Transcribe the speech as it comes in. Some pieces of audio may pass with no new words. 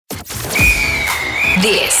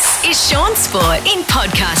This is Sean Sport in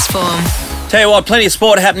podcast form. Tell you what, plenty of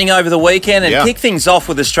sport happening over the weekend, and Yeah. kick things off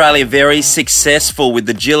with Australia very successful with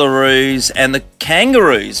the Gillaroos and the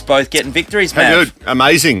Kangaroos both getting victories, How man. good.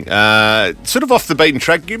 Amazing. Sort of off the beaten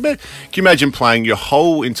track. Can you imagine playing your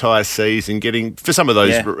whole entire season, getting, for some of those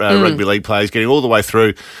Yeah. rugby league players, getting all the way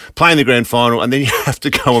through, playing the grand final, and then you have to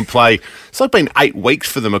go and play. It's like been 8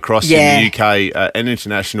 weeks for them across in the UK and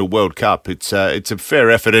International World Cup. It's a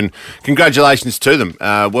fair effort, and congratulations to them,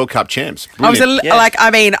 World Cup champs. Brilliant.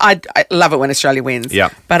 I love it when Australia wins. Yeah.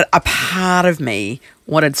 But a part of me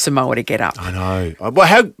wanted Samoa to get up. I know. Well,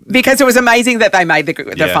 how... Because it was amazing that they made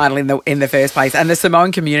the Yeah. final in the first place, and the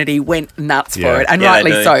Samoan community went nuts Yeah. for it, and Yeah,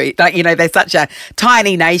 rightly they do. so. Like, you know, they're such a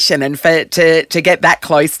tiny nation, and to get that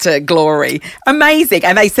close to glory, amazing.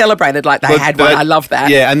 And they celebrated like they had one. I love that.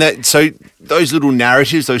 Yeah, and so those little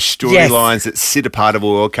narratives, those storylines that sit a part of a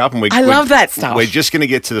World Cup, and I love that stuff. We're just going to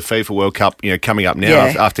get to the FIFA World Cup, coming up now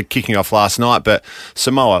Yeah. after kicking off last night. But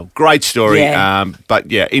Samoa, great story. Yeah.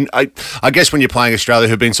 But yeah, I guess when you're playing Australia,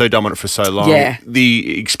 who've been so dominant for so long, Yeah.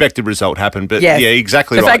 the expected result happened. But Yes. yeah,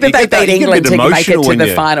 exactly The right. fact that they beat England to make it to when the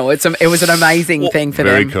you- final, it was an amazing thing for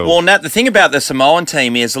very them. cool. Well, Nat, the thing about the Samoan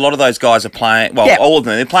team is a lot of those guys are playing, well, Yeah. all of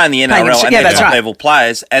them, they're playing the NRL Playing in- and yeah, they're that's right. top-level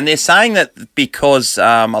players, and they're saying that because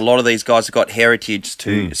a lot of these guys have got heritage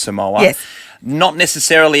to Samoa, Yes. not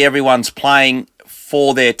necessarily everyone's playing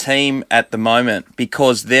for their team at the moment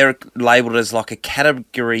because they're labelled as like a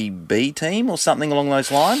Category B team or something along those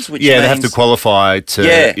lines. Which Yeah, they have to means- qualify to.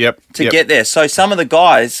 to yep. get there. So some of the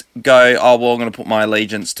guys go, oh, well, I'm going to put my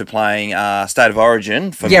allegiance to playing State of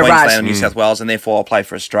Origin for Yeah, Queensland right. and New South Wales, and therefore I'll play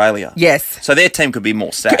for Australia. Yes. So their team could be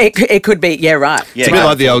more stacked. It could be, yeah, right. Yeah. It's a bit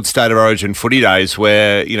like the old State of Origin footy days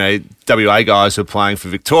where, WA guys were playing for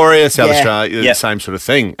Victoria, South Yeah. Australia, Yeah. the same sort of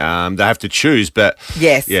thing. They have to choose, but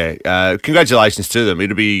Yes. yeah, congratulations to them.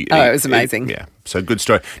 It'll be... Oh, it was amazing. yeah, so good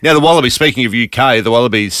story. Now, the Wallabies, speaking of UK, the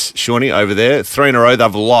Wallabies, Shawnee, over there, 3 in a row,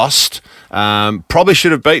 they've lost. Probably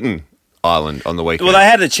should have beaten Ireland on the weekend. Well, they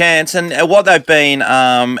had a chance, and what they've been,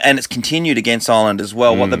 and it's continued against Ireland as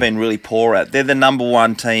well, what they've been really poor at. They're the number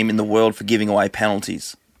one team in the world for giving away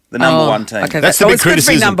penalties. The number one team. Okay, That's so the big it's good to be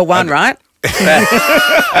criticism. number one, right?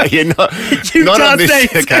 Yeah, not on just this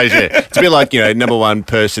said- occasion. It's a bit like, number one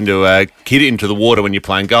person to hit it into the water when you're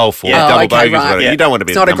playing golf or Yeah. double Oh, okay, bogeys. right. Whatever. Yeah. You don't want to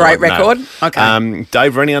be It's not a number great one, no. record? Okay.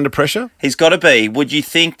 Dave Rennie under pressure? He's got to be. Would you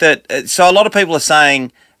think that... So a lot of people are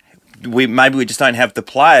saying... Maybe we just don't have the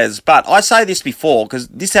players. But I say this before, because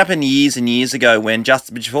this happened years and years ago when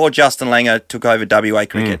before Justin Langer took over WA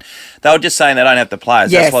cricket. They were just saying they don't have the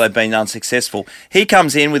players. Yes. That's why they've been unsuccessful. He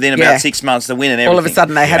comes in within Yeah. about 6 months to win and everything. All of a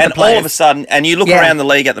sudden they have the and all of players. a sudden, and you look Yeah. around the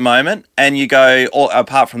league at the moment and you go,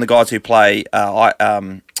 apart from the guys who play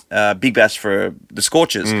Big Bash for the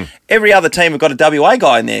Scorchers, every other team have got a WA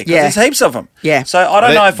guy in there because Yeah. there's heaps of them. Yeah. So I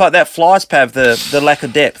don't know if that flies, Pav, the lack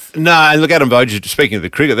of depth. No, and look, Adam Voges, speaking of the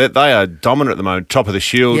cricket, they are dominant at the moment, top of the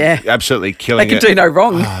shield, Yeah. absolutely They killing can it. do no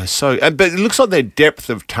wrong. But it looks like their depth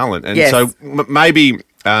of talent. And Yes. so maybe...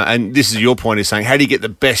 and this is your point, is saying, how do you get the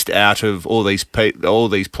best out of all these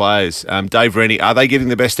players? Dave Rennie, are they getting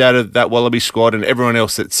the best out of that Wallaby squad and everyone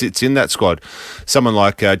else that sits in that squad? Someone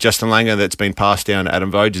like Justin Langer that's been passed down to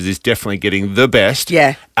Adam Voges is definitely getting the best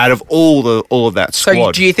out of all of that So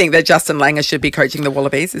squad. do you think that Justin Langer should be coaching the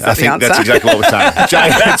Wallabies? Is that I the think answer? that's exactly what we're saying.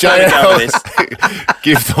 That's where we go with this.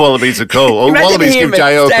 Give the Wallabies a call. Or Imagine Wallabies him give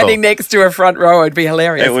JL a call. standing next to a front row. It'd be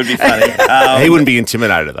hilarious. It would be funny. He wouldn't be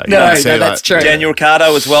intimidated, though. No, You'd see, no, that's true. Daniel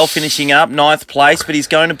Ricciardo as well, finishing up 9th place, but he's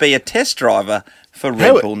going to be a test driver for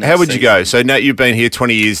Red Bull next How would you season. go? So, Nat, you've been here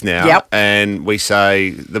 20 years now, Yep. and we say,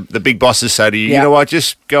 the big bosses say to you, Yep. you know what,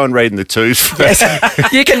 just go and read in the twos first.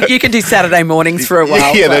 you can do Saturday mornings for a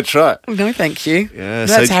while. Yeah, but- that's right. No, thank you. Yeah,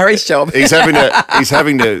 That's so Harry's job. He's having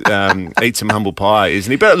to eat some humble pie,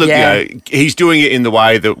 isn't he? But look, Yeah. he's doing it in the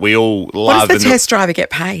way that we all What love. does the and test driver get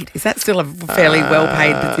paid? Is that still a fairly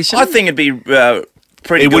well-paid position? I think it'd be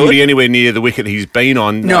pretty it good. wouldn't be anywhere near the wicket he's been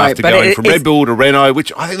on No, after but going from it's- Red Bull to Renault,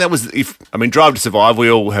 which I think that was, Drive to Survive, we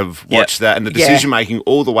all have watched that, and the Yeah. decision-making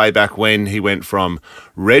all the way back when he went from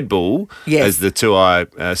Red Bull Yes. as the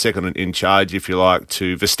 2i second in charge, if you like,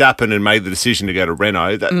 to Verstappen and made the decision to go to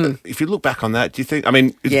Renault. If you look back on that, do you think,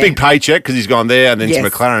 it's Yeah. a big paycheck because he's gone there and then Yes. to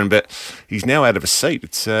McLaren, but he's now out of a seat.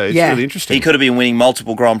 It's Yeah. really interesting. He could have been winning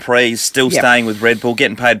multiple Grand Prix, still Yep. staying with Red Bull,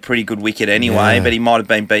 getting paid a pretty good wicket anyway, Yeah. but he might have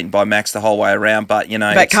been beaten by Max the whole way around. But, you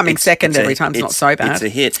know. But coming second every time's not so bad. It's a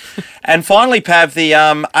hit. And finally, Pav, the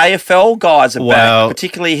AFL guys are back,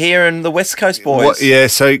 particularly here in the West Coast boys.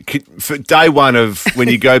 So for day one of when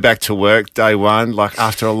you go back to work, day one, like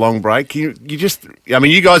after a long break, you just, I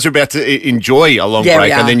mean, you guys are about to enjoy a long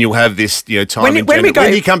break, and then you'll have this, time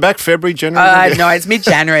when you come back, February, January? No, it's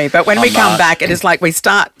mid-January. But when we come back, it is like we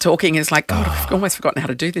start talking. It's like, God, we've almost forgotten how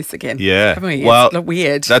to do this again. Yeah. Haven't we? Well, it's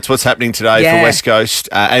weird. That's what's happening today for West Coast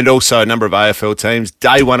and also a number of AFL teams.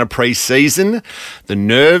 Day one of pre-season. The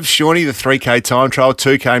Nerves, Shawnee, the 3K time trial,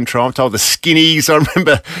 2K time trial, the Skinnies. I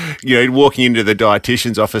remember, walking into the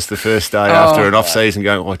dietitian's office the first day after an off-season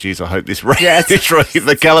going, oh, geez, I hope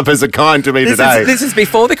the calipers are kind to me today. This is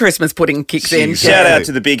before the Christmas pudding kicks in. Shout out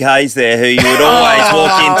to the big Hayes there who you would always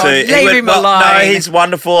walk into. Leave him alone. No, he's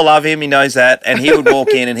wonderful. I love him. He knows that. And he would walk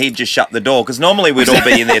in and he'd just shut the door because normally we'd all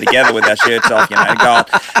be in there together with our shirts off, go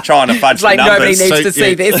trying to fudge the numbers. Nobody needs to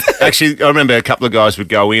see this. Actually, I remember a couple of guys would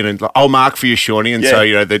go in and I'll mark for you, Shawnee. And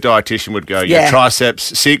so, the dietitian would go,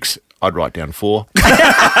 triceps 6. I'd write down 4.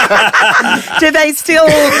 Do they still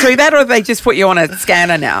do that, or do they just put you on a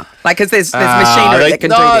scanner now? Like, because there's machinery that can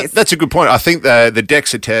do this. That's a good point. I think the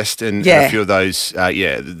DEXA test and a few of those,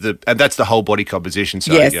 and that's the whole body composition.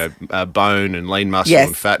 So, bone and lean muscle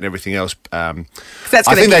and fat and everything else. That's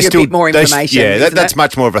going to give you a bit more information. That's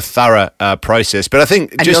much more of a thorough process. But I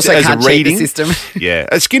think and just you also as can't a reading, cheat the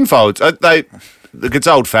system. Skin folds. Look, it's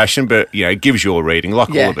old-fashioned, but it gives you a reading, like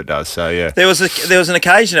all of it does. So there was an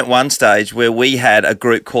occasion at one stage where we had a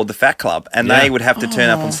group called the Fat Club, and they would have to turn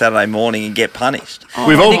up on Saturday morning and get punished.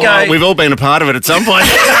 We've all been a part of it at some point.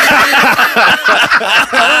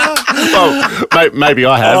 Well, maybe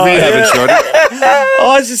I have. You haven't, Shorty.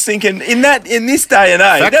 I was just thinking, in this day and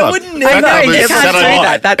age, that would never you can't do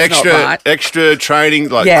that. That's not right. Extra training,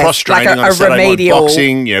 cross-training like on Saturday morning,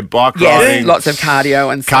 boxing, bike riding. Lots of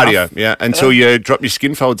cardio and stuff. Until you drop your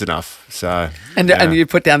skin folds enough. So and you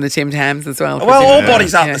put down the Tim Tams as well. Well, all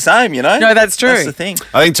bodies aren't the same, No, that's true. That's the thing.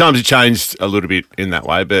 I think times have changed a little bit in that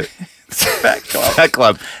way, but Fat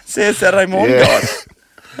Club. See Saturday morning, guys.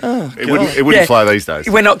 Oh, it wouldn't fly these days.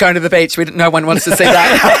 We're not going to the beach. No one wants to see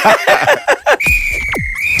that.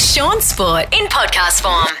 Sean Sport in podcast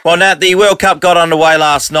form. Well, Nat, the World Cup got underway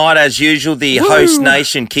last night. As usual, the host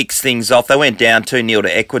nation kicks things off. They went down 2-0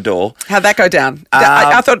 to Ecuador. How'd that go down?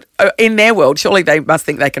 I thought in their world, surely they must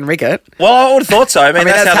think they can rig it. Well, I would have thought so. I mean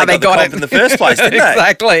that's how they got the comp in the first place, didn't they?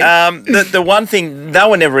 Exactly. The one thing, they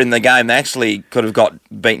were never in the game. They actually could have got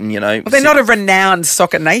beaten, Well, they're not a renowned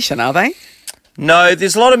soccer nation, are they? No,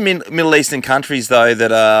 there's a lot of Middle Eastern countries though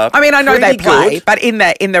that are. I mean, I know they play, good. but in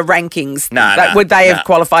the rankings, would they have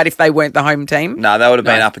qualified if they weren't the home team? No, they would have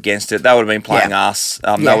been up against it. They would have been playing us.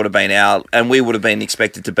 They would have been and we would have been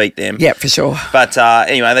expected to beat them. Yeah, for sure. But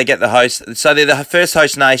anyway, they get the host. So they're the first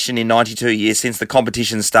host nation in 92 years since the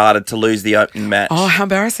competition started to lose the opening match. Oh, how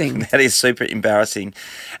embarrassing! That is super embarrassing.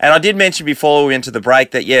 And I did mention before we went to the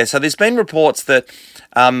break that so there's been reports that.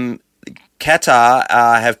 Qatar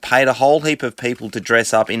have paid a whole heap of people to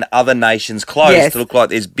dress up in other nations' clothes to look like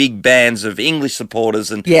there's big bands of English supporters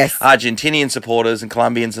and Argentinian supporters and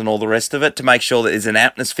Colombians and all the rest of it to make sure that there's an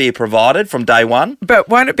atmosphere provided from day one. But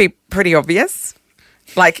won't it be pretty obvious?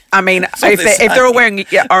 Like, I mean, if they're all wearing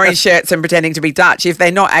orange shirts and pretending to be Dutch, if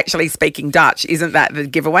they're not actually speaking Dutch, isn't that the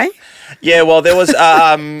giveaway? Yeah, well, there was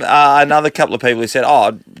another couple of people who said,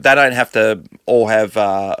 they don't have to all have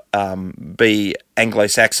be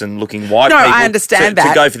Anglo-Saxon looking white people. I understand that.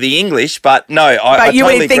 To go for the English, but no, I But you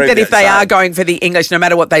totally would think agree that with if they are going for the English, no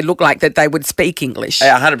matter what they look like, that they would speak English.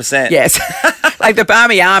 Yeah, 100%. Yes. Like the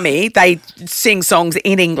Barmy Army, they sing songs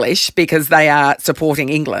in English because they are supporting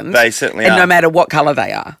England. They certainly and are. no matter what colour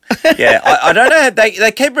they are. Yeah, I don't know.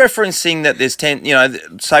 They keep referencing that there's 10,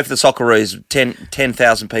 say for the Socceroos,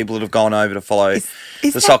 10,000 people that have gone over to follow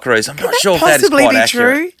the Socceroos. I'm not sure if that is quite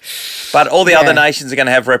accurate. But all the other nations are going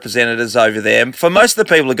to have representatives over there. For most of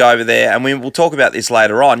the people who go over there, and we'll talk about this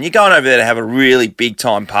later on, you're going over there to have a really big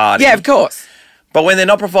time party. Yeah, of course. But when they're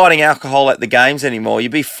not providing alcohol at the games anymore,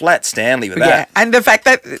 you'd be flat Stanley with that. Yeah, and the fact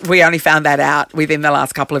that we only found that out within the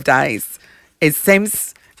last couple of days, it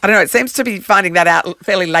seems to be finding that out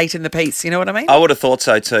fairly late in the piece. You know what I mean? I would have thought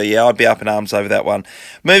so too, yeah. I'd be up in arms over that one.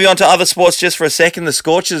 Moving on to other sports just for a second. The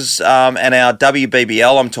Scorchers and our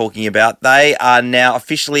WBBL I'm talking about, they are now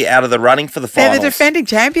officially out of the running for the finals. They're the defending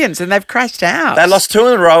champions and they've crashed out. They lost 2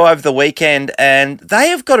 in a row over the weekend and they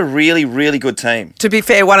have got a really, really good team. To be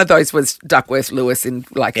fair, one of those was Duckworth-Lewis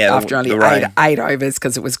after only 8 overs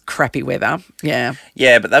because it was crappy weather. Yeah.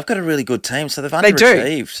 Yeah, but they've got a really good team, so they've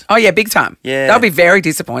underachieved. Do. Oh, yeah, big time. Yeah. They'll be very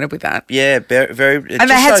disappointed with that. Yeah, very. And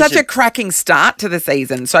they had such a cracking start to the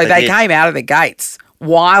season, so they came out of the gates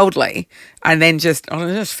wildly and then just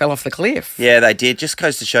fell off the cliff. Yeah, they did. Just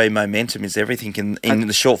goes to show you momentum is everything in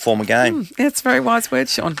the short form of game. That's very wise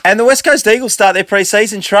words, Sean. And the West Coast Eagles start their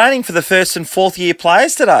pre-season training for the first and fourth year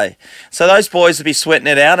players today. So those boys will be sweating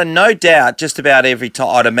it out, and no doubt just about every time,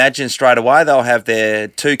 I'd imagine straight away they'll have their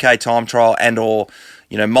 2K time trial and or,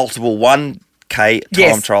 multiple 1K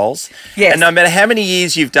time trials. Yes. And no matter how many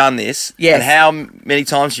years you've done this and how many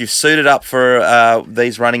times you've suited up for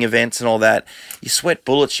these running events and all that, you sweat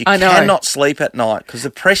bullets. You cannot sleep at night because the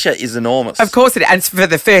pressure is enormous. Of course it is. And for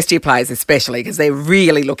the first-year players especially, because they're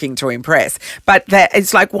really looking to impress. But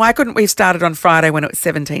it's like, why couldn't we have started on Friday when it was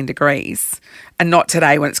 17 degrees and not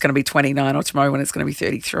today when it's going to be 29 or tomorrow when it's going to be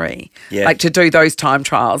 33? Yeah. Like, to do those time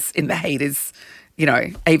trials in the heat is,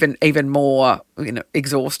 even more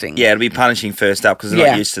exhausting. Yeah, it'll be punishing first up because they're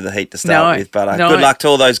not used to the heat to start with. But good luck to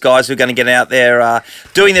all those guys who are going to get out there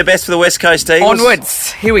doing their best for the West Coast Eagles.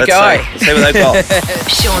 Onwards. Here we go. Let's see what they've got.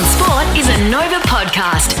 Sean Sport is a Nova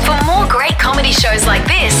podcast. For more great comedy shows like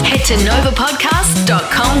this, head to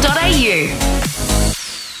novapodcast.com.au.